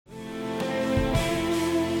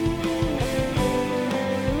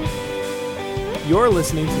You're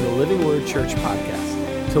listening to the Living Word Church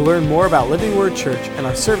podcast. To learn more about Living Word Church and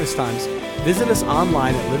our service times, visit us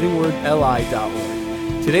online at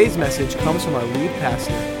livingwordli.org. Today's message comes from our lead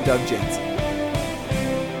pastor, Doug Jansen.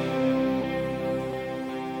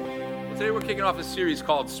 Today we're kicking off a series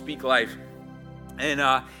called Speak Life. And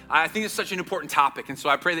I think it's such an important topic. And so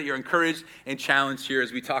I pray that you're encouraged and challenged here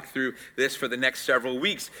as we talk through this for the next several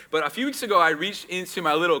weeks. But a few weeks ago, I reached into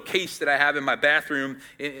my little case that I have in my bathroom,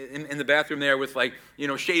 in the bathroom there with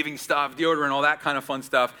shaving stuff, deodorant, all that kind of fun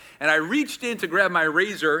stuff. And I reached in to grab my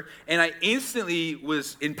razor, and I instantly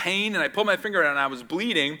was in pain, and I pulled my finger out, and I was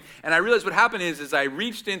bleeding. And I realized what happened is I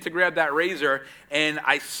reached in to grab that razor, and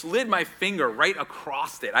I slid my finger right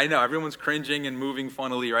across it. I know, everyone's cringing and moving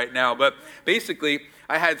funnily right now, but basically,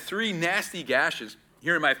 I had 3 nasty gashes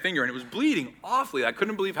here in my finger, and it was bleeding awfully. I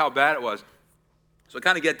couldn't believe how bad it was. So I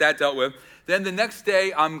kind of get that dealt with. Then the next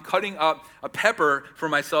day, I'm cutting up a pepper for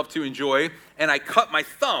myself to enjoy, and I cut my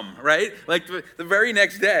thumb, right? Like the very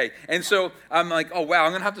next day. And so I'm like, oh, wow,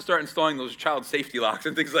 I'm going to have to start installing those child safety locks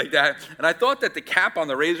and things like that. And I thought that the cap on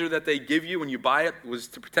the razor that they give you when you buy it was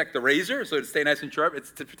to protect the razor, so it'd stay nice and sharp.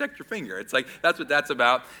 It's to protect your finger. It's like, that's what that's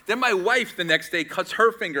about. Then my wife the next day cuts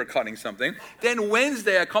her finger cutting something. Then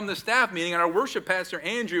Wednesday, I come to staff meeting, and our worship pastor,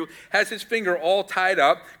 Andrew, has his finger all tied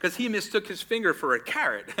up because he mistook his finger for a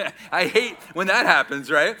carrot. I hate when that happens,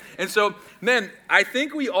 right? And so, man, I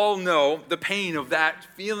think we all know the pain of that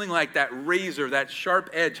feeling like that razor, that sharp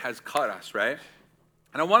edge has cut us, right?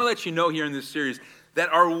 And I want to let you know here in this series that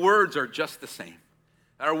our words are just the same.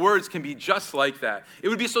 Our words can be just like that. It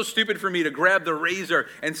would be so stupid for me to grab the razor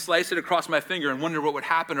and slice it across my finger and wonder what would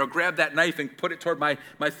happen, or grab that knife and put it toward my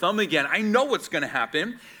thumb again. I know what's going to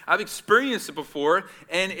happen. I've experienced it before,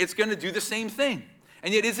 and it's going to do the same thing.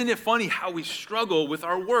 And yet, isn't it funny how we struggle with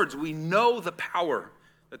our words? We know the power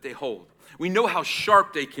that they hold. We know how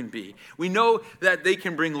sharp they can be. We know that they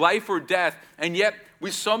can bring life or death, and yet we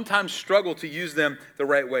sometimes struggle to use them the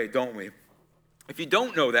right way, don't we? If you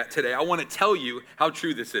don't know that today, I want to tell you how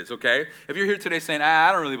true this is, okay? If you're here today saying,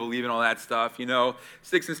 I don't really believe in all that stuff,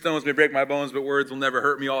 sticks and stones may break my bones, but words will never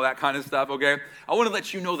hurt me, all that kind of stuff, okay? I want to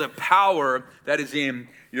let you know the power that is in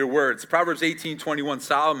your words. Proverbs 18:21,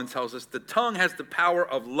 Solomon tells us, the tongue has the power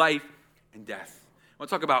of life and death. I want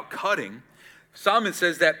to talk about cutting. Solomon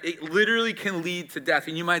says that it literally can lead to death,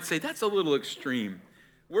 and you might say, that's a little extreme.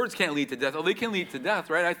 Words can't lead to death. Oh, they can lead to death,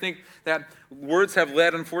 right? I think that words have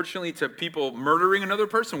led, unfortunately, to people murdering another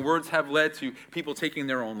person. Words have led to people taking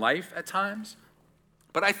their own life at times.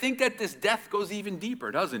 But I think that this death goes even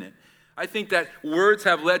deeper, doesn't it? I think that words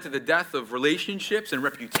have led to the death of relationships and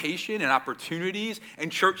reputation and opportunities and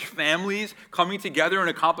church families coming together and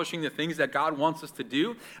accomplishing the things that God wants us to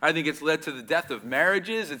do. I think it's led to the death of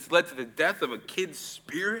marriages. It's led to the death of a kid's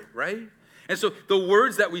spirit, right? And so the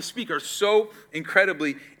words that we speak are so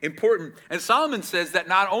incredibly important. And Solomon says that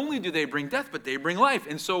not only do they bring death, but they bring life.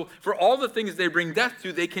 And so for all the things they bring death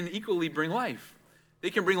to, they can equally bring life. They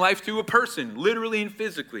can bring life to a person, literally and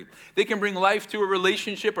physically. They can bring life to a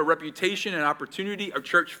relationship, a reputation, an opportunity, a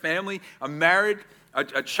church family, a marriage,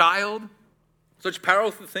 a child. Such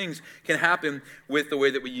powerful things can happen with the way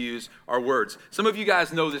that we use our words. Some of you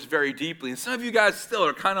guys know this very deeply, and some of you guys still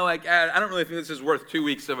are kind of like, I don't really think this is worth 2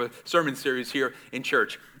 weeks of a sermon series here in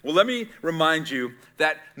church. Well, let me remind you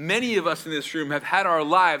that many of us in this room have had our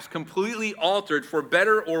lives completely altered for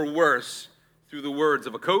better or worse through the words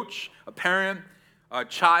of a coach, a parent, a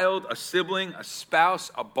child, a sibling, a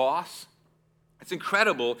spouse, a boss. It's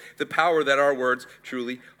incredible the power that our words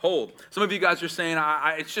truly hold. Some of you guys are saying,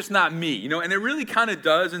 it's just not me, and it really kind of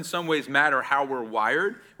does in some ways matter how we're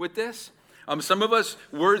wired with this. Some of us,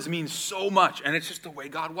 words mean so much, and it's just the way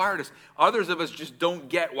God wired us. Others of us just don't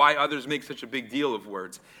get why others make such a big deal of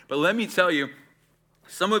words. But let me tell you,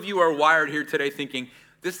 some of you are wired here today thinking,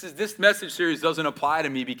 this message series doesn't apply to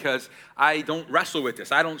me because I don't wrestle with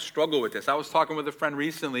this. I don't struggle with this. I was talking with a friend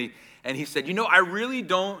recently, and he said, I really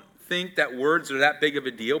don't think that words are that big of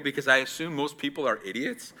a deal because I assume most people are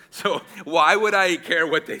idiots. So why would I care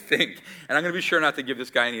what they think? And I'm going to be sure not to give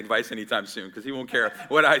this guy any advice anytime soon because he won't care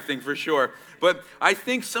what I think for sure. But I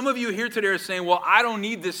think some of you here today are saying, well, I don't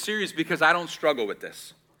need this series because I don't struggle with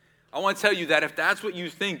this. I want to tell you that if that's what you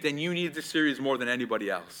think, then you need this series more than anybody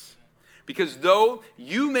else. Because though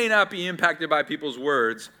you may not be impacted by people's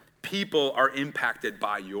words, people are impacted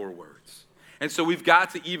by your words. And so we've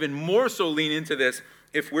got to even more so lean into this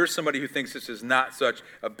if we're somebody who thinks this is not such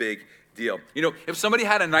a big deal. If somebody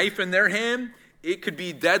had a knife in their hand, it could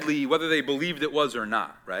be deadly whether they believed it was or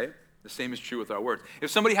not, right? The same is true with our words.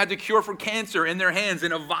 If somebody had the cure for cancer in their hands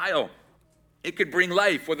in a vial, it could bring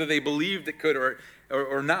life whether they believed it could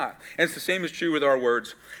or not. And it's the same is true with our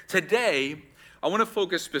words. Today, I want to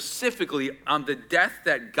focus specifically on the death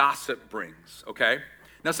that gossip brings, okay?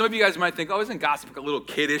 Now, some of you guys might think, oh, isn't gossip like a little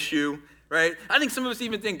kid issue, right? I think some of us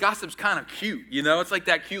even think gossip's kind of cute, you know? It's like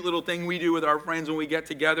that cute little thing we do with our friends when we get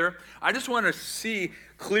together. I just want to see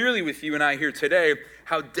clearly with you and I here today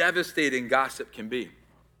how devastating gossip can be.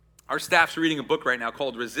 Our staff's reading a book right now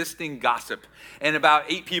called Resisting Gossip. And about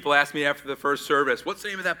 8 people asked me after the first service, what's the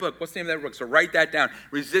name of that book? What's the name of that book? So write that down.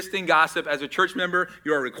 Resisting Gossip. As a church member,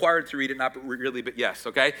 you are required to read it, not really, but yes,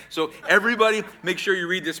 okay? So everybody, make sure you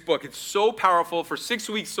read this book. It's so powerful. For 6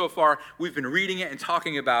 weeks so far, we've been reading it and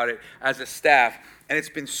talking about it as a staff. And it's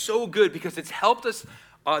been so good because it's helped us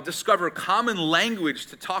discover common language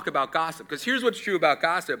to talk about gossip. Because here's what's true about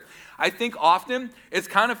gossip. I think often it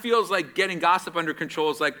kind of feels like getting gossip under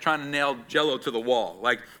control is like trying to nail Jell-O to the wall.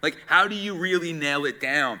 Like how do you really nail it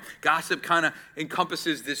down? Gossip kind of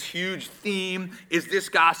encompasses this huge theme. Is this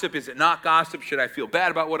gossip? Is it not gossip? Should I feel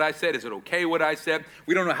bad about what I said? Is it okay what I said?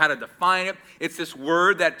 We don't know how to define it. It's this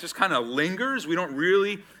word that just kind of lingers. We don't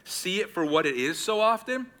really see it for what it is so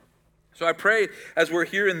often. So I pray as we're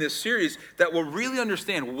here in this series that we'll really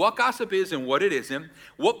understand what gossip is and what it isn't,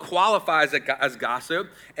 what qualifies as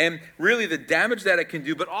gossip, and really the damage that it can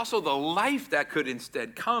do, but also the life that could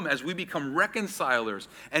instead come as we become reconcilers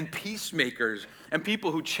and peacemakers and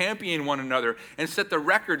people who champion one another and set the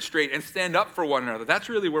record straight and stand up for one another. That's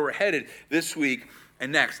really where we're headed this week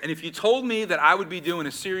and next. And if you told me that I would be doing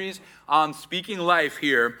a series on speaking life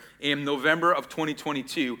here in November of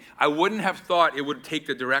 2022, I wouldn't have thought it would take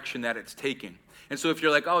the direction that it's taking. And so if you're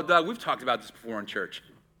like, oh, Doug, we've talked about this before in church,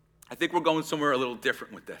 I think we're going somewhere a little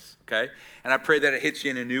different with this, okay? And I pray that it hits you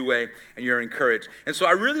in a new way and you're encouraged. And so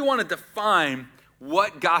I really want to define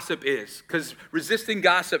what gossip is, because Resisting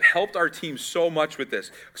Gossip helped our team so much with this.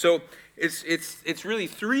 So it's really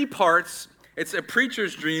 3 parts. It's a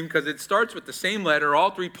preacher's dream because it starts with the same letter,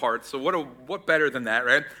 all 3 parts. So what better than that,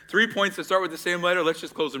 right? 3 points that start with the same letter. Let's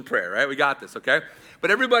just close in prayer, right? We got this, okay?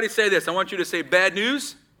 But everybody say this. I want you to say bad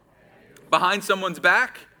news, behind someone's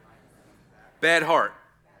back, bad heart.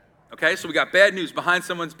 Okay, so we got bad news, behind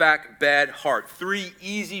someone's back, bad heart. 3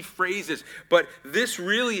 easy phrases, but this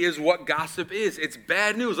really is what gossip is. It's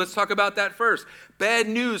bad news. Let's talk about that first. Bad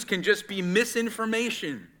news can just be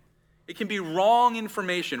misinformation. It can be wrong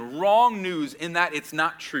information, wrong news in that it's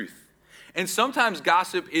not truth. And sometimes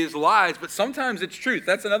gossip is lies, but sometimes it's truth.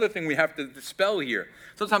 That's another thing we have to dispel here.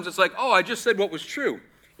 Sometimes it's like, oh, I just said what was true.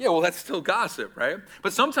 Yeah, well, that's still gossip, right?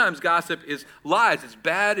 But sometimes gossip is lies. It's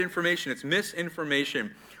bad information. It's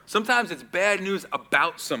misinformation. Sometimes it's bad news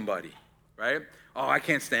about somebody, right? Oh, I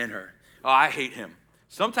can't stand her. Oh, I hate him.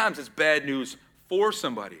 Sometimes it's bad news for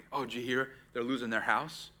somebody. Oh, did you hear they're losing their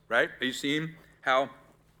house, right? Are you seeing how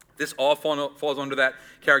this all falls under that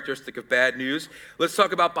characteristic of bad news? Let's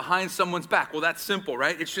talk about behind someone's back. Well, that's simple,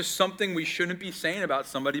 right? It's just something we shouldn't be saying about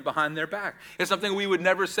somebody behind their back. It's something we would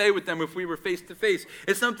never say with them if we were face to face.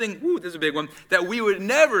 It's something, this is a big one, that we would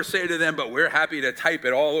never say to them, but we're happy to type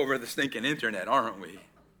it all over the stinking internet, aren't we?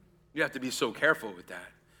 You have to be so careful with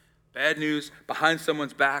that. Bad news, behind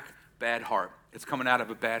someone's back, bad heart. It's coming out of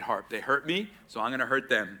a bad heart. They hurt me, so I'm going to hurt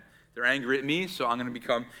them. They're angry at me, so I'm going to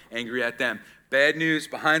become angry at them. Bad news,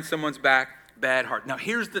 behind someone's back, bad heart. Now,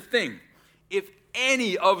 here's the thing. If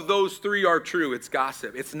any of those 3 are true, it's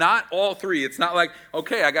gossip. It's not all 3. It's not like,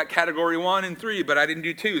 okay, I got category 1 and 3, but I didn't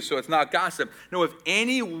do 2, so it's not gossip. No, if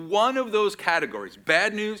any one of those categories,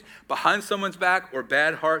 bad news, behind someone's back, or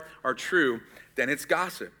bad heart, are true, then it's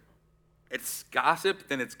gossip. It's gossip,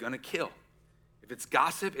 then it's going to kill. If it's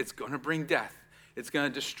gossip, it's going to bring death. It's going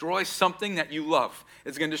to destroy something that you love.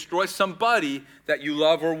 It's going to destroy somebody that you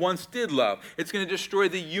love or once did love. It's going to destroy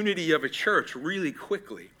the unity of a church really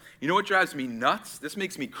quickly. You know what drives me nuts? This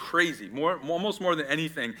makes me crazy, almost more than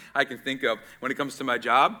anything I can think of when it comes to my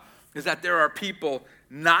job, is that there are people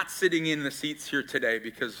not sitting in the seats here today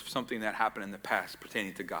because of something that happened in the past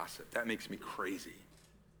pertaining to gossip. That makes me crazy,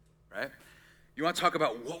 right? You want to talk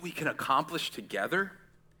about what we can accomplish together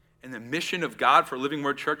in the mission of God for Living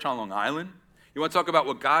Word Church on Long Island? You want to talk about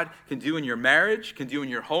what God can do in your marriage, can do in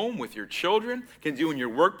your home with your children, can do in your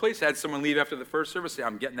workplace? I had someone leave after the first service say,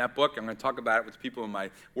 I'm getting that book. I'm going to talk about it with people in my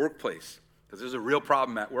workplace because there's a real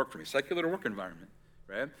problem at work for me. Secular work environment,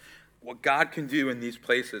 right? What God can do in these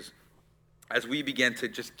places as we begin to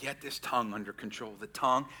just get this tongue under control. The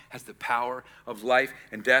tongue has the power of life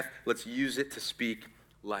and death. Let's use it to speak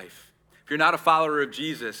life. If you're not a follower of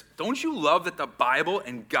Jesus, don't you love that the Bible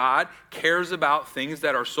and God cares about things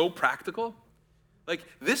that are so practical? Like,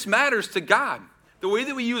 this matters to God. The way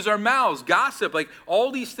that we use our mouths, gossip, like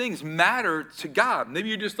all these things matter to God. Maybe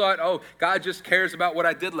you just thought, oh, God just cares about what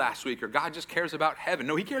I did last week, or God just cares about heaven.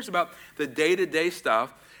 No, he cares about the day-to-day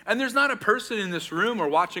stuff. And there's not a person in this room or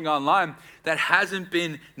watching online that hasn't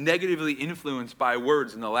been negatively influenced by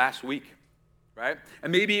words in the last week. Right?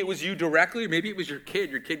 And maybe it was you directly, or maybe it was your kid.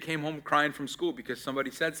 Your kid came home crying from school because somebody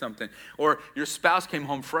said something. Or your spouse came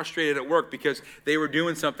home frustrated at work because they were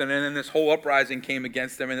doing something, and then this whole uprising came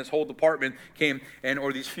against them, and this whole department came,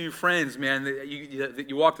 or these few friends, man,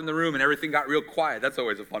 you walked in the room and everything got real quiet. That's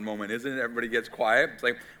always a fun moment, isn't it? Everybody gets quiet. It's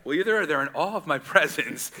like, well, either they're in awe of my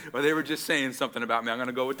presence, or they were just saying something about me. I'm going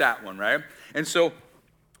to go with that one, right? And so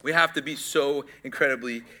we have to be so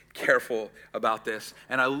incredibly careful about this.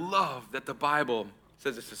 And I love that the Bible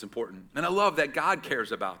says this is important. And I love that God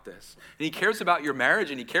cares about this. And he cares about your marriage,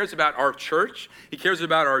 and he cares about our church. He cares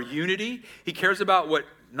about our unity. He cares about what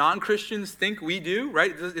non-Christians think we do,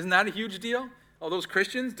 right? Isn't that a huge deal? All those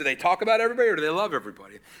Christians, do they talk about everybody, or do they love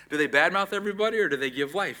everybody? Do they badmouth everybody, or do they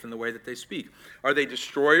give life in the way that they speak? Are they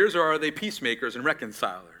destroyers, or are they peacemakers and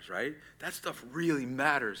reconcilers, right? That stuff really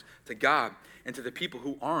matters to God and to the people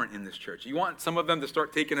who aren't in this church. You want some of them to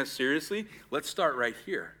start taking us seriously? Let's start right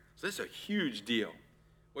here. So this is a huge deal.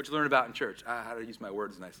 What'd you learn about in church? How to use my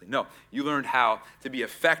words nicely. No, you learned how to be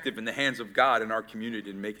effective in the hands of God in our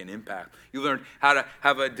community and make an impact. You learned how to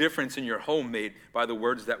have a difference in your home made by the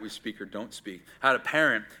words that we speak or don't speak. How to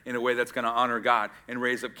parent in a way that's going to honor God and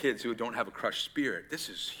raise up kids who don't have a crushed spirit. This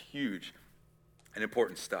is huge and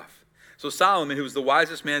important stuff. So Solomon, who was the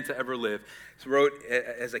wisest man to ever live, wrote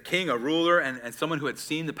as a king, a ruler, and someone who had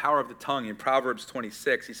seen the power of the tongue in Proverbs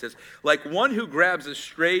 26. He says, like one who grabs a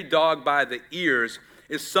stray dog by the ears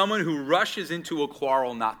is someone who rushes into a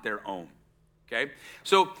quarrel not their own. Okay?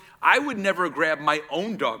 So I would never grab my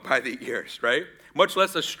own dog by the ears, right? Much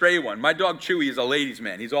less a stray one. My dog Chewy is a ladies'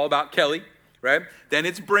 man. He's all about Kelly, right? Then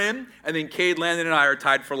it's Brim, and then Cade, Landon, and I are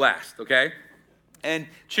tied for last, okay? And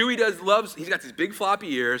Chewy he's got these big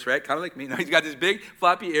floppy ears, right? Kind of like me. No, he's got these big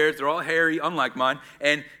floppy ears. They're all hairy, unlike mine.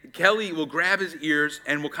 And Kelly will grab his ears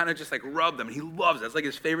and will kind of just like rub them. And he loves it. It's like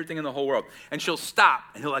his favorite thing in the whole world. And she'll stop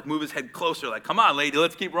and he'll like move his head closer, like, come on, lady,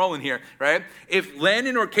 let's keep rolling here, right? If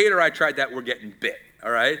Landon or Kate or I tried that, we're getting bit,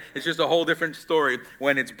 all right? It's just a whole different story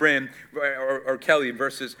when it's Brim or Kelly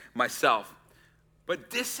versus myself.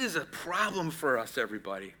 But this is a problem for us,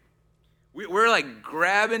 everybody. We're like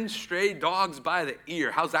grabbing stray dogs by the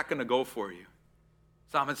ear. How's that going to go for you?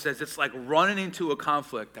 Solomon says it's like running into a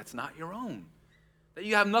conflict that's not your own, that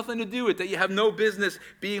you have nothing to do with, that you have no business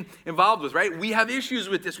being involved with, right? We have issues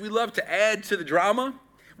with this. We love to add to the drama.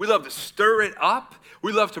 We love to stir it up.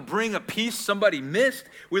 We love to bring a piece somebody missed.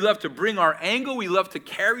 We love to bring our angle. We love to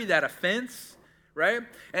carry that offense, right?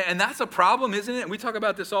 And that's a problem, isn't it? And we talk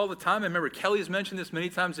about this all the time. I remember Kelly's mentioned this many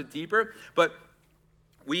times at Deeper, but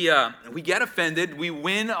we get offended. We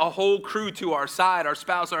win a whole crew to our side, our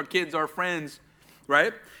spouse, our kids, our friends,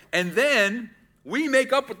 right? And then we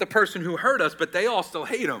make up with the person who hurt us, but they all still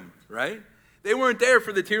hate them, right? They weren't there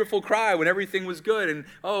for the tearful cry when everything was good. And,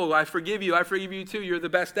 oh, I forgive you too. You're the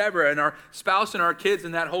best ever. And our spouse and our kids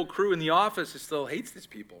and that whole crew in the office still hates these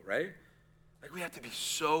people, right? Like we have to be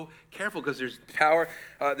so careful because there's power,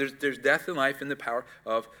 there's death and life in the power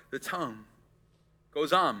of the tongue.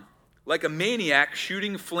 Goes on. Like a maniac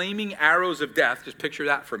shooting flaming arrows of death, just picture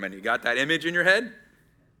that for a minute. You got that image in your head?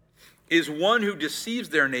 Is one who deceives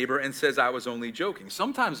their neighbor and says, I was only joking.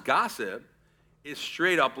 Sometimes gossip is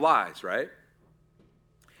straight up lies, right?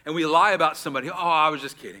 And we lie about somebody. Oh, I was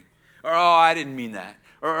just kidding. Or, oh, I didn't mean that.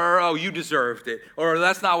 Or, oh, you deserved it. Or,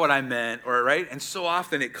 that's not what I meant. Or, right? And so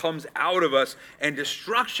often it comes out of us and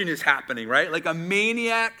destruction is happening, right? Like a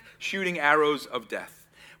maniac shooting arrows of death.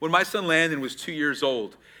 When my son Landon was 2 years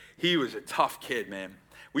old, he was a tough kid, man.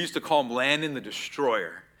 We used to call him Landon the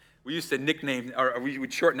Destroyer. We used to nickname, or we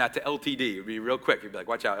would shorten that to LTD. It would be real quick. He'd be like,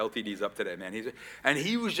 watch out, LTD's up today, man. And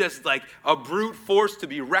he was just like a brute force to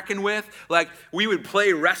be reckoned with. Like, we would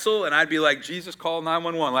play wrestle, and I'd be like, Jesus, call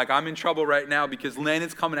 911. Like, I'm in trouble right now because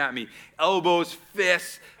Landon's coming at me. Elbows,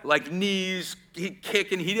 fists, like knees,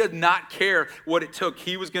 kicking. He did not care what it took.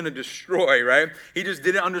 He was going to destroy, right? He just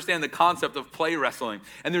didn't understand the concept of play wrestling.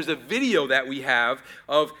 And there's a video that we have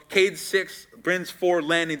of Cade's 6, Bryn's 4,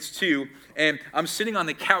 Landon's 2, and I'm sitting on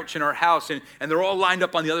the couch in our house, and they're all lined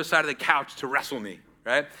up on the other side of the couch to wrestle me,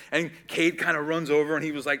 right? And Cade kind of runs over, and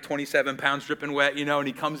he was like 27 pounds dripping wet, and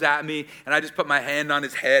he comes at me, and I just put my hand on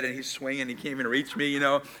his head, and he's swinging, he can't even reach me,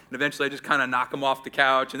 and eventually I just kind of knock him off the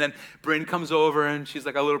couch, and then Bryn comes over, and she's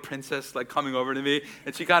like a little princess, like coming over to me,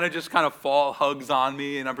 and she kind of hugs on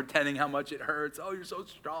me, and I'm pretending how much it hurts. Oh, you're so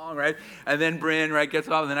strong, right? And then Bryn, right, gets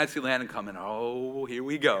off, and then I see Landon coming. Oh, here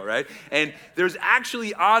we go, right? And there's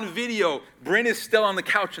actually on video, Bryn is still on the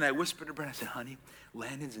couch, and I whispered to Bryn, I said, honey,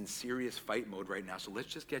 Landon's in serious fight mode right now, so let's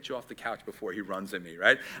just get you off the couch before he runs at me,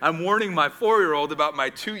 right? I'm warning my 4-year-old about my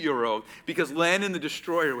 2-year-old because Landon the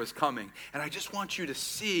Destroyer was coming. And I just want you to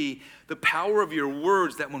see the power of your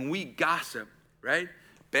words, that when we gossip, right?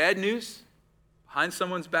 Bad news behind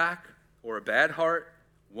someone's back, or a bad heart,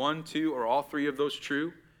 1, 2, or all 3 of those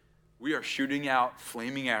true, we are shooting out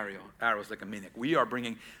flaming arrows like a mimic. We are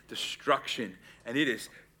bringing destruction, and it is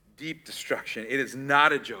deep destruction. It is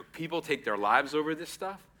not a joke. People take their lives over this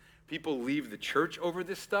stuff. People leave the church over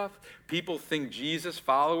this stuff. People think Jesus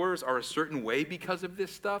followers are a certain way because of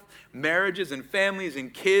this stuff. Marriages and families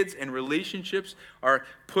and kids and relationships are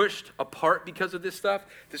pushed apart because of this stuff.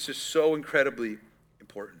 This is so incredibly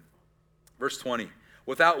important. Verse 20,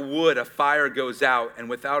 without wood, a fire goes out, and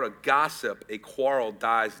without a gossip, a quarrel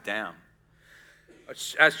dies down.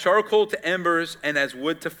 As charcoal to embers and as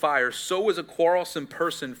wood to fire, so is a quarrelsome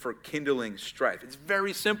person for kindling strife. It's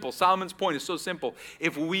very simple. Solomon's point is so simple.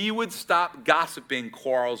 If we would stop gossiping,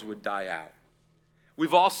 quarrels would die out.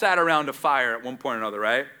 We've all sat around a fire at one point or another,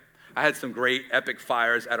 right? I had some great epic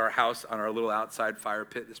fires at our house on our little outside fire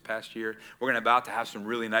pit this past year. We're about to have some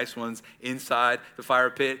really nice ones inside the fire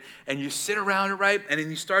pit. And you sit around it, right? And then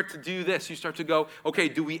you start to do this. You start to go, okay,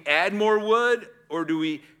 do we add more wood or do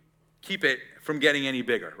we keep it from getting any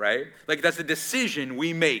bigger, right? Like that's a decision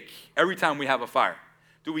we make every time we have a fire.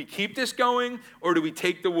 Do we keep this going, or do we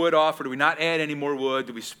take the wood off, or do we not add any more wood?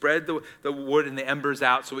 Do we spread the wood and the embers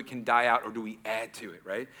out so it can die out, or do we add to it,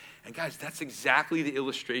 right? And guys, that's exactly the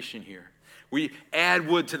illustration here. We add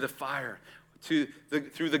wood to the fire, through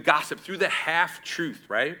the gossip, through the half-truth,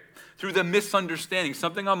 right? Through the misunderstanding.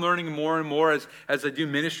 Something I'm learning more and more as I do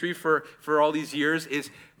ministry for all these years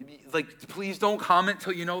is, like, please don't comment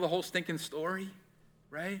till you know the whole stinking story,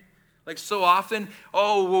 right? Like so often,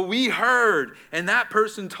 oh, well, we heard, and that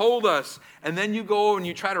person told us, and then you go and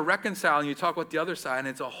you try to reconcile, and you talk with the other side, and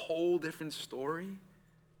it's a whole different story,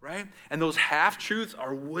 right? And those half-truths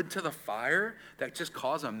are wood to the fire that just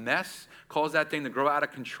cause a mess, cause that thing to grow out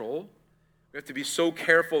of control. We have to be so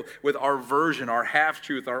careful with our version, our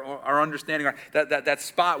half-truth, our understanding, that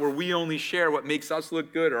spot where we only share what makes us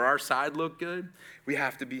look good or our side look good. We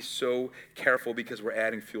have to be so careful because we're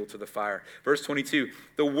adding fuel to the fire. Verse 22,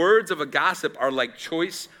 the words of a gossip are like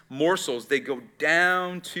choice morsels. They go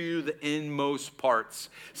down to the inmost parts.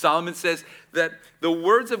 Solomon says that the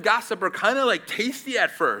words of gossip are kind of like tasty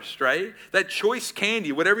at first, right? That choice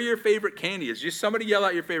candy, whatever your favorite candy is. Just somebody yell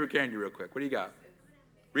out your favorite candy real quick. What do you got?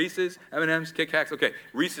 Reese's, M&M's, Kit Kats. Okay,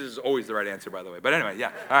 Reese's is always the right answer, by the way. But anyway,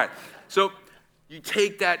 yeah. All right. So you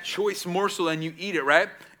take that choice morsel and you eat it, right?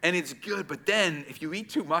 And it's good. But then if you eat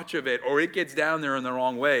too much of it or it gets down there in the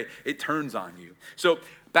wrong way, it turns on you. So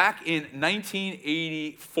back in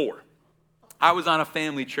 1984, I was on a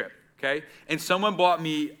family trip, okay? And someone bought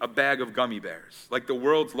me a bag of gummy bears, like the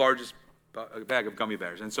world's largest bag of gummy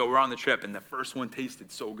bears. And so we're on the trip, and the first one tasted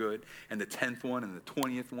so good, and the 10th one, and the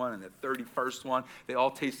 20th one, and the 31st one, they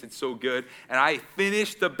all tasted so good. And I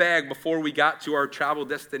finished the bag before we got to our travel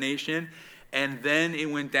destination, and then it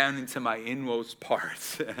went down into my inmost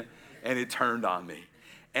parts, and it turned on me.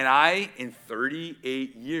 And I, in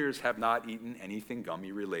 38 years, have not eaten anything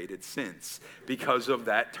gummy-related since because of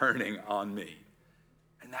that turning on me.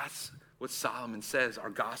 And that's what Solomon says our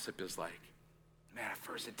gossip is like. Man, at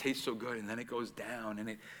first it tastes so good, and then it goes down, and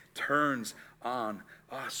it turns on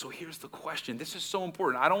us. So here's the question. This is so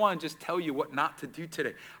important. I don't want to just tell you what not to do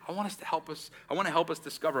today. I want to help us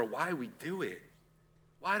discover why we do it.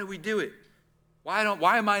 Why do we do it?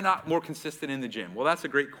 Why am I not more consistent in the gym? Well, that's a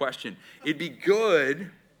great question. It'd be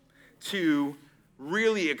good to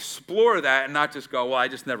really explore that and not just go, well, I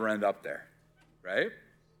just never end up there, right?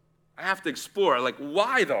 I have to explore, like,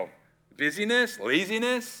 why though? Busyness,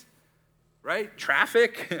 laziness, right?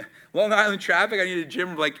 Traffic, Long Island traffic. I need a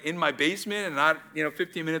gym like in my basement and not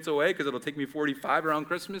 15 minutes away because it'll take me 45 around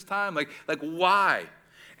Christmas time. Like why?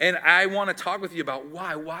 And I want to talk with you about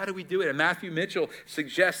why. Why do we do it? And Matthew Mitchell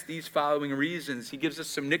suggests these following reasons. He gives us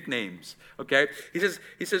some nicknames. Okay, he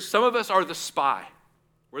says some of us are the spy.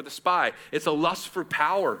 We're the spy. It's a lust for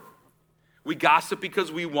power. We gossip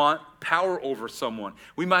because we want power over someone.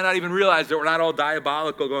 We might not even realize that we're not all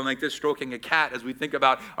diabolical going like this, stroking a cat as we think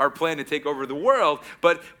about our plan to take over the world.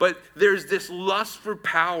 But there's this lust for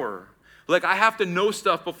power. Like, I have to know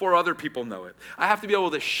stuff before other people know it. I have to be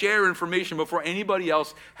able to share information before anybody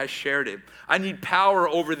else has shared it. I need power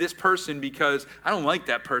over this person because I don't like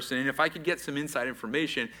that person. And if I could get some inside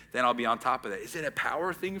information, then I'll be on top of that. Is it a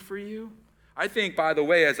power thing for you? I think, by the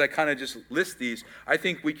way, as I kind of just list these, I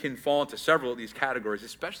think we can fall into several of these categories,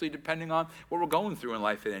 especially depending on what we're going through in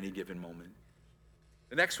life at any given moment.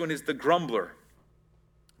 The next one is the grumbler.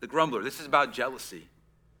 The grumbler. This is about jealousy.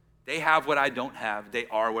 They have what I don't have. They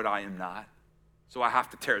are what I am not. So I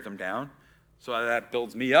have to tear them down. So that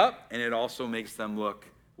builds me up, and it also makes them look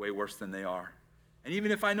way worse than they are. And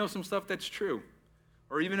even if I know some stuff that's true,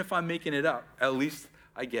 or even if I'm making it up, at least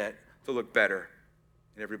I get to look better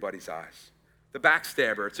in everybody's eyes. The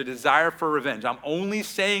backstabber, it's a desire for revenge. I'm only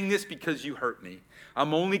saying this because you hurt me.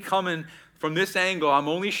 I'm only coming from this angle. I'm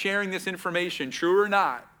only sharing this information, true or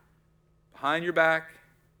not, behind your back.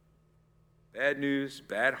 Bad news,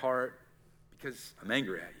 bad heart, because I'm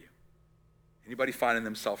angry at you. Anybody finding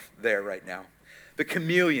themselves there right now? The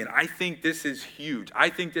chameleon, I think this is huge. I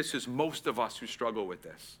think this is most of us who struggle with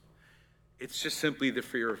this. It's just simply the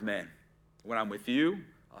fear of man. When I'm with you,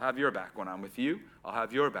 I'll have your back. When I'm with you, I'll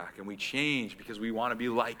have your back. And we change because we want to be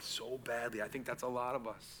liked so badly. I think that's a lot of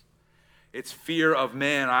us. It's fear of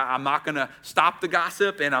man. I'm not going to stop the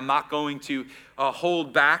gossip, and I'm not going to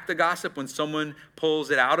hold back the gossip when someone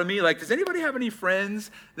pulls it out of me. Like, does anybody have any friends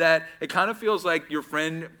that it kind of feels like your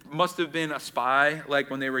friend must have been a spy, like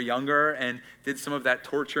when they were younger and did some of that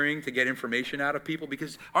torturing to get information out of people?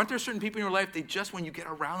 Because aren't there certain people in your life, they just, when you get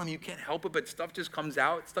around them, you can't help it, but stuff just comes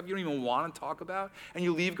out, stuff you don't even want to talk about, and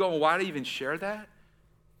you leave going, why do I even share that?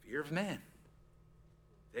 Fear of man.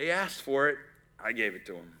 They asked for it, I gave it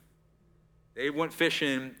to them. They went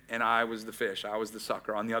fishing, and I was the fish. I was the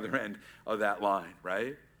sucker on the other end of that line,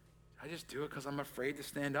 right? I just do it because I'm afraid to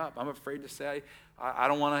stand up. I'm afraid to say, I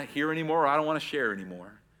don't want to hear anymore, or I don't want to share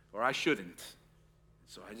anymore, or I shouldn't.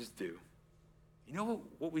 So I just do. You know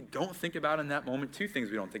what we don't think about in that moment? Two things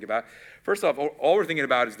we don't think about. First off, all we're thinking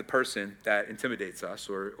about is the person that intimidates us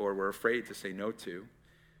or we're afraid to say no to.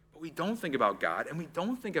 But we don't think about God, and we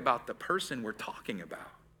don't think about the person we're talking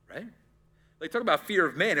about, right? Like, talk about fear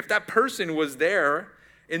of man. If that person was there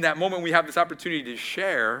in that moment we have this opportunity to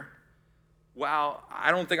share, well,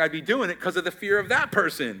 I don't think I'd be doing it because of the fear of that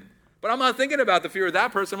person. But I'm not thinking about the fear of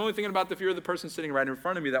that person. I'm only thinking about the fear of the person sitting right in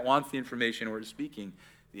front of me that wants the information or is speaking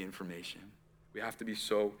the information. We have to be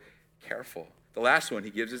so careful. The last one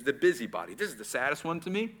he gives is the busybody. This is the saddest one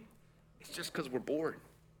to me. It's just because we're bored.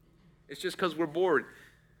 It's just because we're bored.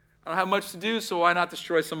 I don't have much to do, so why not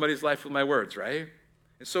destroy somebody's life with my words, right?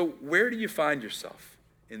 And so where do you find yourself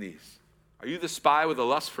in these? Are you the spy with a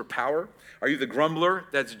lust for power? Are you the grumbler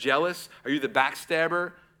that's jealous? Are you the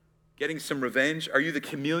backstabber getting some revenge? Are you the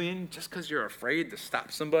chameleon just because you're afraid to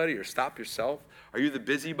stop somebody or stop yourself? Are you the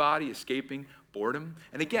busybody escaping boredom?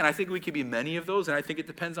 And again, I think we could be many of those, and I think it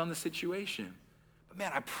depends on the situation. But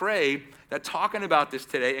man, I pray that talking about this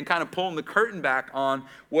today and kind of pulling the curtain back on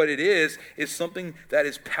what it is something that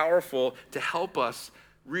is powerful to help us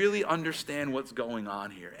really understand what's going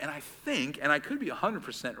on here. And I think, and I could be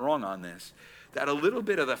 100% wrong on this, that a little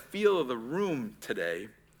bit of the feel of the room today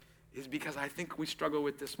is because I think we struggle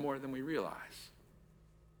with this more than we realize.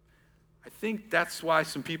 I think that's why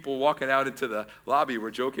some people walking out into the lobby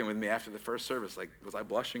were joking with me after the first service, like, was I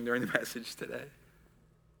blushing during the message today?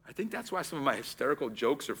 I think that's why some of my hysterical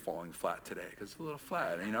jokes are falling flat today, because it's a little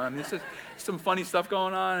flat, you know? I mean, it's just some funny stuff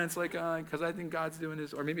going on, and it's like, because I think God's doing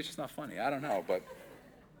this, or maybe it's just not funny, I don't know, but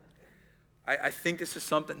I think this is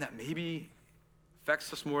something that maybe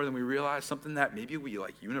affects us more than we realize, something that maybe we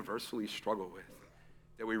like universally struggle with,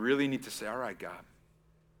 that we really need to say, all right, God,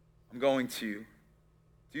 I'm going to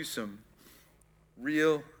do some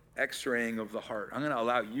real x-raying of the heart. I'm going to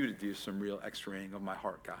allow you to do some real x-raying of my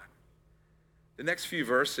heart, God. The next few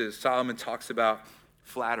verses, Solomon talks about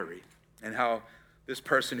flattery and how this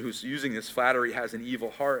person who's using this flattery has an evil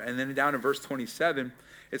heart. And then down in verse 27,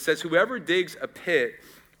 it says, whoever digs a pit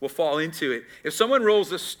will fall into it. If someone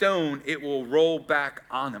rolls a stone, it will roll back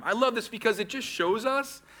on them. I love this because it just shows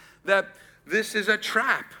us that this is a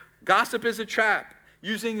trap. Gossip is a trap.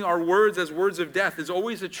 Using our words as words of death is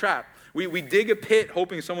always a trap. We dig a pit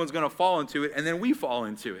hoping someone's going to fall into it, and then we fall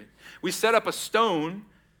into it. We set up a stone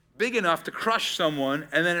big enough to crush someone,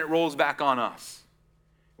 and then it rolls back on us.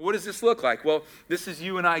 What does this look like? Well, this is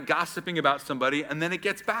you and I gossiping about somebody, and then it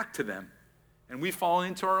gets back to them, and we fall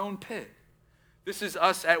into our own pit. This is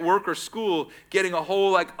us at work or school getting a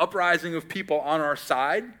whole uprising of people on our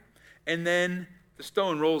side, And then the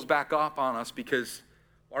stone rolls back up on us because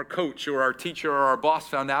our coach or our teacher or our boss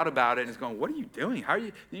found out about it and is going, what are you doing? How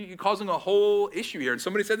are you're causing a whole issue here? And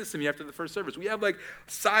somebody said this to me after the first service. We have like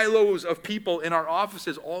silos of people in our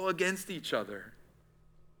offices all against each other.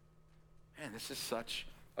 Man, this is such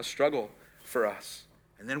a struggle for us.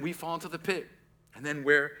 And then we fall into the pit, and then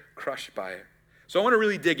we're crushed by it. So I want to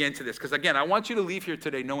really dig into this because, again, I want you to leave here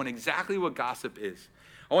today knowing exactly what gossip is.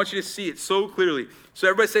 I want you to see it so clearly. So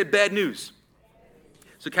everybody say bad news.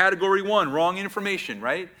 So category 1, wrong information,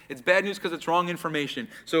 right? It's bad news because it's wrong information.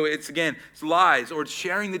 So it's lies, or it's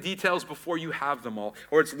sharing the details before you have them all,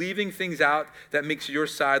 or it's leaving things out that makes your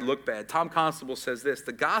side look bad. Tom Constable says this: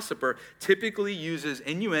 the gossiper typically uses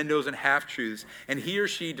innuendos and half-truths, and he or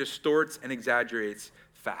she distorts and exaggerates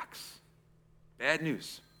facts. Bad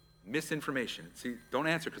news, misinformation. See, don't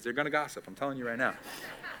answer because they're going to gossip. I'm telling you right now.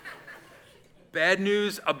 Bad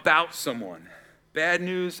news about someone. Bad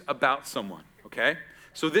news about someone, okay?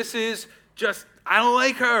 So this is just, I don't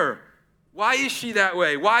like her. Why is she that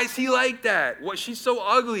way? Why is he like that? What? She's so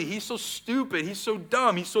ugly. He's so stupid. He's so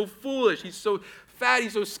dumb. He's so foolish. He's so fat.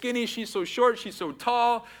 He's so skinny. She's so short. She's so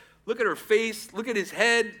tall. Look at her face. Look at his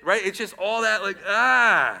head, right? It's just all that like,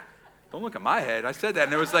 Don't look at my head. I said that,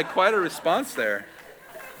 and there was like quite a response there.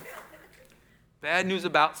 Bad news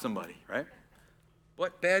about somebody, right?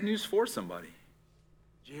 But bad news for somebody.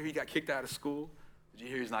 Did you hear he got kicked out of school? Did you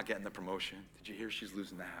hear he's not getting the promotion? Did you hear she's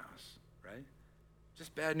losing the house, right?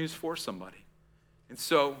 Just bad news for somebody. And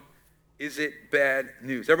so, is it bad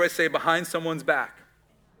news? Everybody say behind someone's back.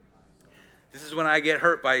 This is when I get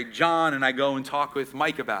hurt by John and I go and talk with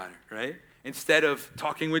Mike about it, right? Instead of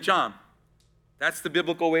talking with John. That's the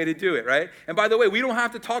biblical way to do it, right? And by the way, we don't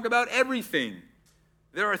have to talk about everything.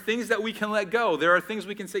 There are things that we can let go. There are things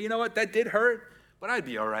we can say, you know what, that did hurt, but I'd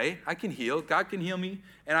be all right. I can heal. God can heal me.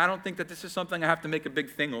 And I don't think that this is something I have to make a big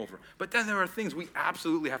thing over. But then there are things we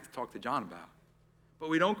absolutely have to talk to John about. But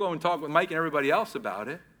we don't go and talk with Mike and everybody else about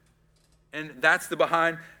it. And that's the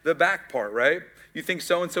behind the back part, right? You think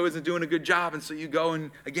so-and-so isn't doing a good job, and so you go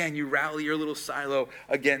and, again, you rally your little silo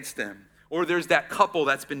against them. Or there's that couple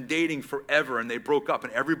that's been dating forever, and they broke up,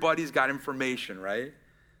 and everybody's got information, right?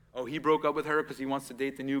 Oh, he broke up with her because he wants to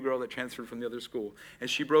date the new girl that transferred from the other school. And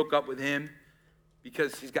she broke up with him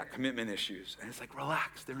because he's got commitment issues. And it's like,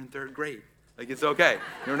 relax, they're in 3rd grade. Like, it's okay.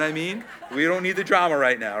 You know what I mean? We don't need the drama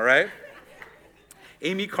right now, right?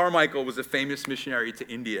 Amy Carmichael was a famous missionary to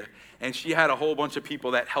India, and she had a whole bunch of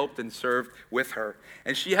people that helped and served with her.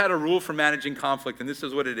 And she had a rule for managing conflict, and this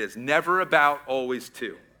is what it is: never about, always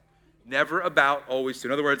to. Never about, always to.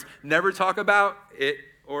 In other words, never talk about it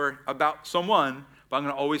or about someone, but I'm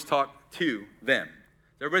going to always talk to them.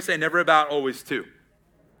 Everybody say never about, always to.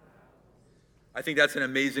 I think that's an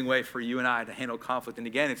amazing way for you and I to handle conflict. And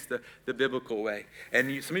again, it's the biblical way.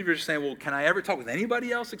 And some of you are just saying, well, can I ever talk with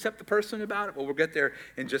anybody else except the person about it? Well, we'll get there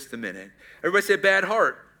in just a minute. Everybody say bad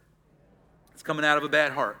heart. It's coming out of a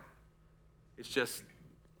bad heart. It's just,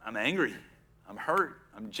 I'm angry. I'm hurt.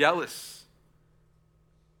 I'm jealous.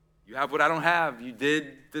 You have what I don't have. You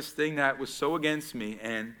did this thing that was so against me,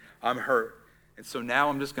 and I'm hurt. And so now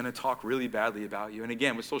I'm just going to talk really badly about you. And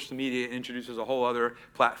again, with social media, it introduces a whole other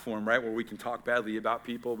platform, right, where we can talk badly about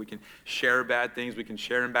people. We can share bad things. We can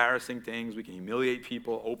share embarrassing things. We can humiliate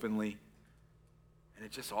people openly. And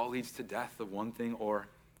it just all leads to death of one thing or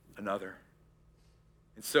another.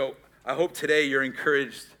 And so I hope today you're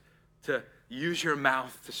encouraged to use your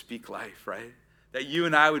mouth to speak life, right? That you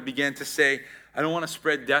and I would begin to say, I don't want to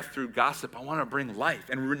spread death through gossip. I want to bring life.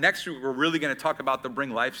 And next week, we're really going to talk about the bring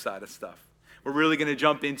life side of stuff. We're really going to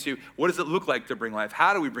jump into what does it look like to bring life?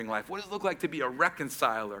 How do we bring life? What does it look like to be a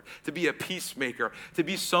reconciler, to be a peacemaker, to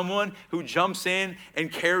be someone who jumps in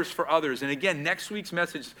and cares for others? And again, next week's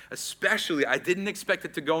message especially, I didn't expect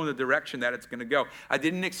it to go in the direction that it's going to go. I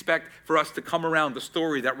didn't expect for us to come around the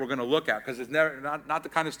story that we're going to look at, because it's not the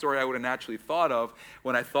kind of story I would have naturally thought of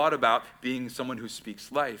when I thought about being someone who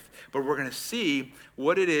speaks life. But we're going to see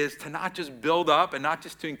what it is to not just build up and not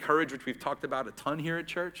just to encourage, which we've talked about a ton here at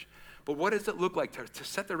church, but what does it look like to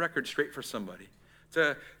set the record straight for somebody?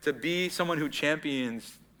 To be someone who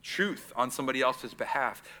champions truth on somebody else's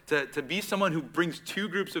behalf. To be someone who brings two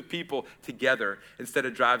groups of people together instead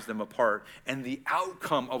of drives them apart. And the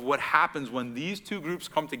outcome of what happens when these two groups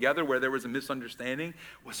come together where there was a misunderstanding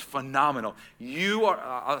was phenomenal.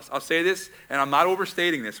 I'll say this, and I'm not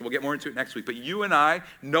overstating this. We'll get more into it next week. But you and I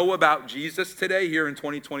know about Jesus today here in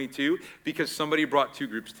 2022 because somebody brought two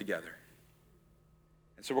groups together.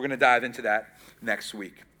 And so we're going to dive into that next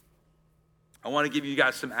week. I want to give you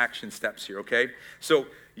guys some action steps here, okay? So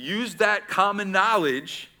use that common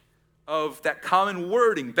knowledge of that common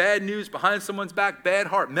wording, bad news behind someone's back, bad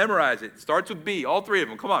heart. Memorize it. Starts with B, all three of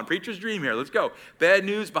them. Come on, preacher's dream here. Let's go. Bad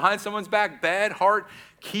news behind someone's back, bad heart.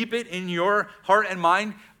 Keep it in your heart and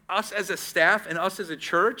mind. Us as a staff and us as a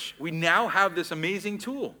church, we now have this amazing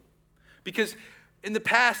tool. Because in the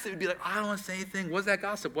past, it would be like, I don't want to say anything. Was that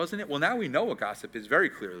gossip, wasn't it? Well, now we know what gossip is very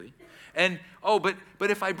clearly. And,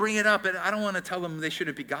 but if I bring it up, and I don't want to tell them they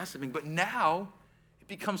shouldn't be gossiping. But now, it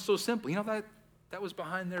becomes so simple. You know, that was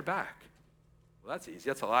behind their back. Well, that's easy.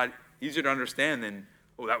 That's a lot easier to understand than,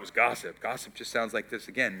 oh, that was gossip. Gossip just sounds like this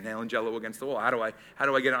again, nailing Jello against the wall. How do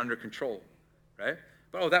I get it under control, right?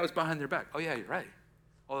 But, that was behind their back. Oh, yeah, you're right.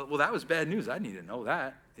 Well, that was bad news. I need to know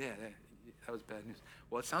that. Yeah, that was bad news.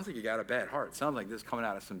 Well, it sounds like you got a bad heart. It sounds like this is coming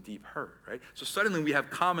out of some deep hurt, right? So suddenly we have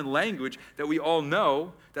common language that we all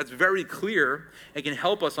know that's very clear and can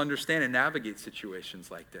help us understand and navigate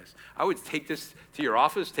situations like this. I would take this to your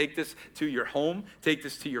office, take this to your home, take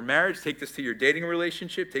this to your marriage, take this to your dating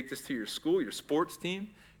relationship, take this to your school, your sports team,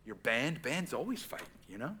 your band. Bands always fight,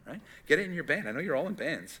 right? Get it in your band. I know you're all in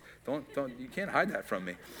bands. Don't you can't hide that from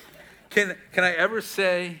me. Can I ever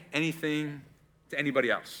say anything to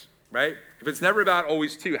anybody else? Right? If it's never about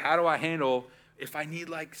always two, how do I handle if I need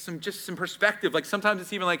like some perspective? Like sometimes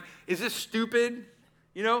it's even like, is this stupid?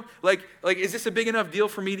 Like is this a big enough deal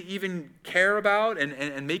for me to even care about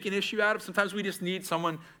and make an issue out of? Sometimes we just need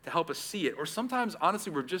someone to help us see it. Or sometimes, honestly,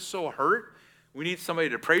 we're just so hurt, we need somebody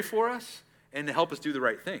to pray for us and to help us do the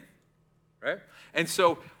right thing. Right? And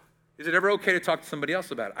so, is it ever okay to talk to somebody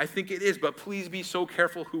else about it? I think it is, but please be so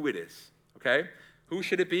careful who it is. Okay? Who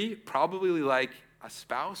should it be? Probably like a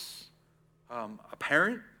spouse, a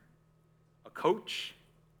parent, a coach,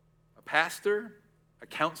 a pastor, a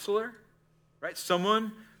counselor, right?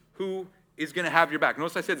 Someone who is going to have your back.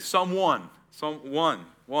 Notice I said someone, right?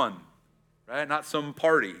 Not some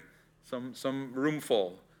party, some room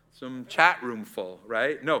full, some chat room full,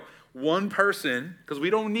 right? No, one person, because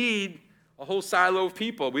we don't need a whole silo of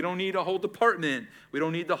people. We don't need a whole department. We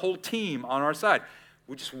don't need the whole team on our side.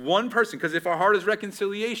 We're just one person, because if our heart is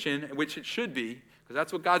reconciliation, which it should be, because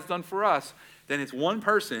that's what God's done for us, then it's one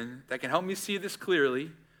person that can help me see this clearly,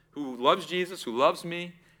 who loves Jesus, who loves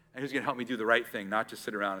me, and who's going to help me do the right thing, not just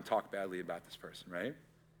sit around and talk badly about this person, right?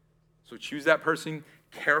 So choose that person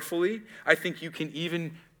carefully. I think you can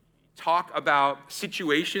even talk about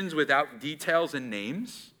situations without details and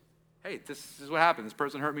names. Hey, this is what happened. This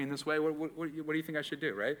person hurt me in this way. What do you think I should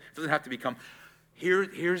do, right? It doesn't have to become,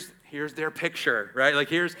 here's their picture, right? Like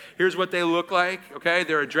here's what they look like, okay?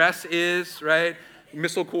 Their address is, right?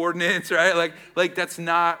 Missile coordinates, right? Like that's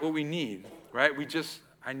not what we need, right?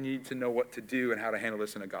 I need to know what to do and how to handle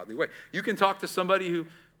this in a godly way. You can talk to somebody who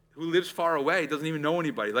lives far away, doesn't even know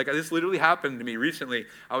anybody. Like this literally happened to me recently.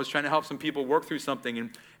 I was trying to help some people work through something,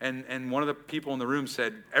 and one of the people in the room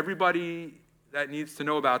said, everybody that needs to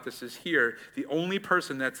know about this is here. The only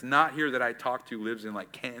person that's not here that I talked to lives in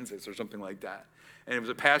like Kansas or something like that. And it was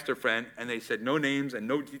a pastor friend, and they said no names and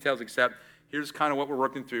no details except, here's kind of what we're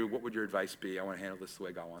working through. What would your advice be? I want to handle this the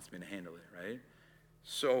way God wants me to handle it, right?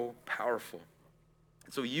 So powerful.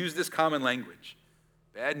 So use this common language.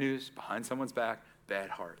 Bad news, behind someone's back, bad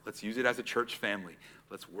heart. Let's use it as a church family.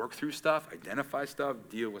 Let's work through stuff, identify stuff,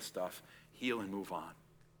 deal with stuff, heal and move on,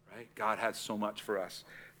 right? God has so much for us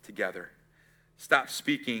together. Stop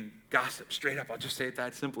speaking gossip. Straight up, I'll just say it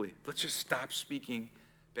that simply. Let's just stop speaking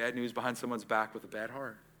bad news behind someone's back with a bad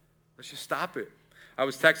heart. Let's just stop it. I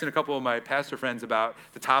was texting a couple of my pastor friends about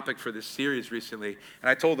the topic for this series recently, and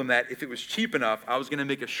I told them that if it was cheap enough, I was going to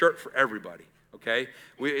make a shirt for everybody, okay?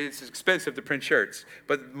 It's expensive to print shirts,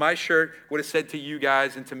 but my shirt would have said to you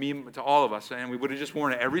guys and to me, to all of us, and we would have just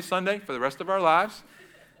worn it every Sunday for the rest of our lives,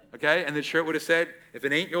 okay? And the shirt would have said, if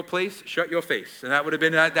it ain't your place, shut your face. And that would have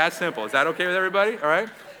been that simple. Is that okay with everybody? All right?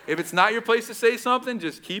 If it's not your place to say something,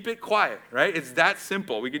 just keep it quiet, right? It's that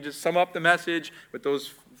simple. We could just sum up the message with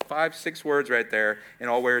those 5-6 words right there, and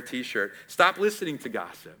I'll wear a t-shirt. Stop listening to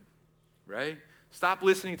gossip, right? Stop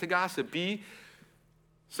listening to gossip. Be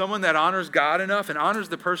someone that honors God enough and honors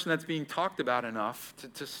the person that's being talked about enough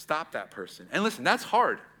to stop that person. And listen, that's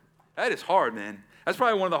hard. That is hard, man. That's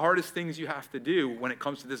probably one of the hardest things you have to do when it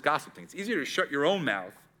comes to this gossip thing. It's easier to shut your own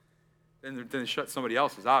mouth than to shut somebody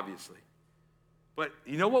else's, obviously. But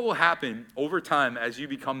you know what will happen over time as you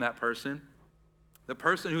become that person? The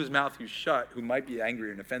person whose mouth you shut, who might be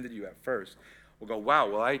angry and offended you at first, will go, wow,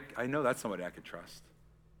 well, I know that's somebody I could trust.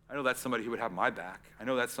 I know that's somebody who would have my back. I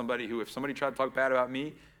know that's somebody who, if somebody tried to talk bad about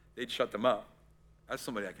me, they'd shut them up. That's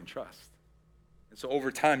somebody I can trust. And so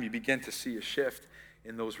over time, you begin to see a shift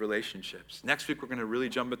in those relationships. Next week, we're going to really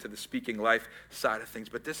jump into the speaking life side of things.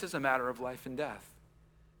 But this is a matter of life and death.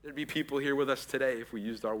 There'd be people here with us today if we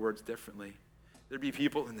used our words differently. There'd be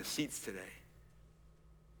people in the seats today.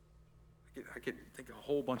 I could think of a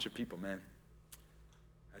whole bunch of people, man,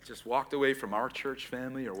 that just walked away from our church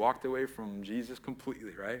family or walked away from Jesus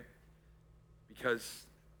completely, right? Because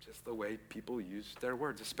just the way people use their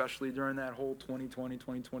words, especially during that whole 2020,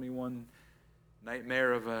 2021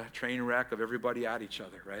 nightmare of a train wreck of everybody at each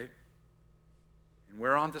other, right? And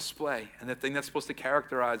we're on display. And the thing that's supposed to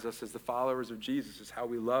characterize us as the followers of Jesus is how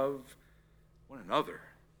we love one another.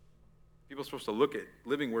 People are supposed to look at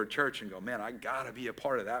Living Word Church and go, man, I got to be a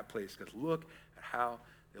part of that place because look at how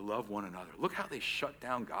they love one another. Look how they shut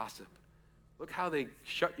down gossip. Look how they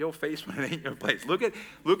shut your face when it ain't your place. Look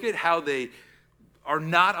at how they are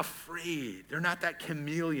not afraid. They're not that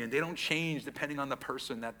chameleon. They don't change depending on the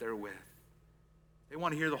person that they're with. They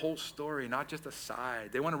want to hear the whole story, not just a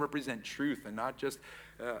side. They want to represent truth and not just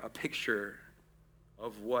a picture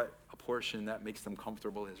of what a portion that makes them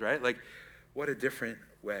comfortable is, right? Like, what a different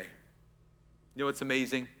way. You know what's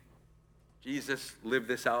amazing? Jesus lived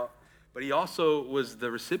this out, but he also was the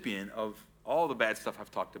recipient of all the bad stuff I've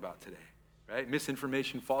talked about today, right?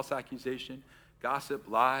 Misinformation, false accusation, gossip,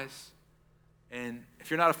 lies. And if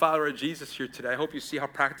you're not a follower of Jesus here today, I hope you see how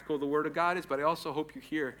practical the Word of God is, but I also hope you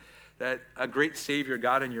hear that a great Savior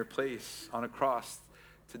got in your place on a cross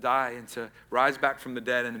to die and to rise back from the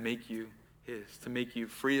dead and to make you his, to make you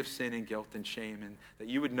free of sin and guilt and shame, and that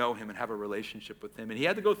you would know him and have a relationship with him. And he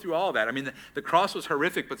had to go through all of that. I mean, the cross was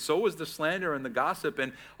horrific, but so was the slander and the gossip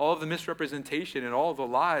and all of the misrepresentation and all of the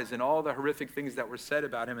lies and all the horrific things that were said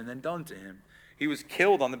about him and then done to him. He was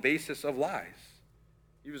killed on the basis of lies.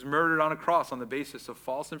 He was murdered on a cross on the basis of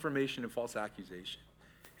false information and false accusation.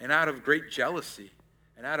 And out of great jealousy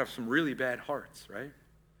and out of some really bad hearts, right?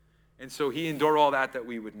 And so he endured all that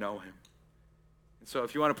we would know him. And so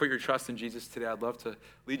if you want to put your trust in Jesus today, I'd love to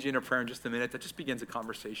lead you in a prayer in just a minute that just begins a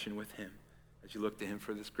conversation with him as you look to him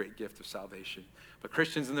for this great gift of salvation. But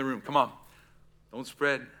Christians in the room, come on. Don't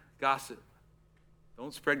spread gossip.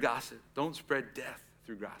 Don't spread gossip. Don't spread death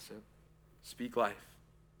through gossip. Speak life.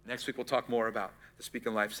 Next week we'll talk more about the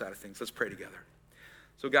speaking life side of things. Let's pray together.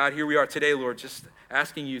 So God, here we are today, Lord, just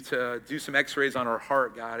asking you to do some x-rays on our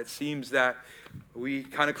heart, God. It seems that we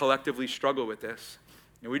kind of collectively struggle with this.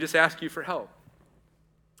 And we just ask you for help.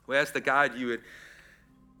 We ask that, God, you would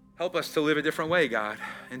help us to live a different way, God,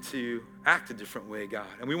 and to act a different way, God.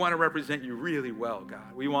 And we want to represent you really well,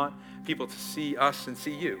 God. We want people to see us and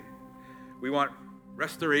see you. We want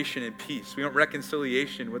restoration and peace. We want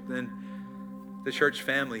reconciliation within the church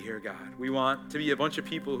family here, God. We want to be a bunch of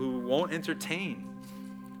people who won't entertain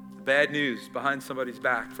the bad news behind somebody's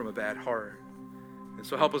back from a bad heart. And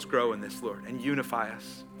so help us grow in this, Lord, and unify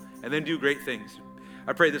us, and then do great things.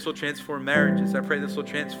 I pray this will transform marriages. I pray this will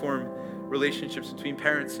transform relationships between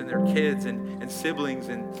parents and their kids and siblings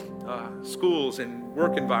and schools and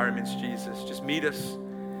work environments, Jesus. Just meet us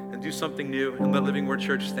and do something new and let Living Word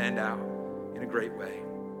Church stand out in a great way.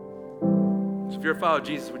 So if you're a follower of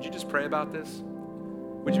Jesus, would you just pray about this?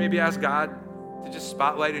 Would you maybe ask God to just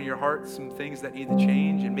spotlight in your heart some things that need to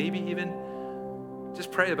change, and maybe even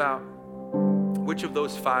just pray about which of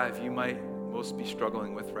those 5 you might most be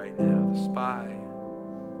struggling with right now: the spy,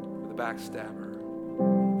 the backstabber,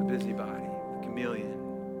 the busybody, the chameleon.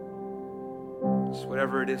 Just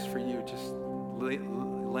whatever it is for you, just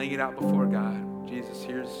laying it out before God. Jesus,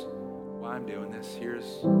 here's why I'm doing this.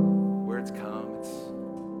 Here's where it's come. It's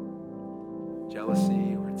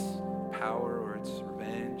jealousy, or it's power, or it's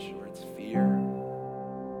revenge, or it's fear,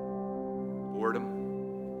 boredom.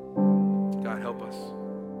 God, help us.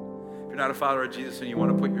 If you're not a follower of Jesus and you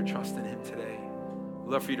want to put your trust in him today, I'd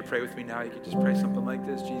love for you to pray with me now. You could just pray something like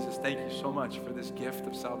this: Jesus, thank you so much for this gift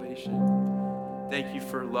of salvation. Thank you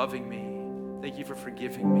for loving me. Thank you for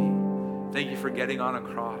forgiving me. Thank you for getting on a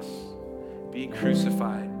cross, being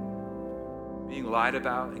crucified, being lied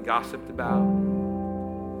about and gossiped about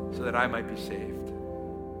so that I might be saved.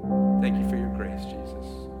 Thank you for your grace, Jesus.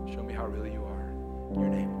 Show me how real you are. In your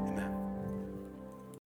name, amen.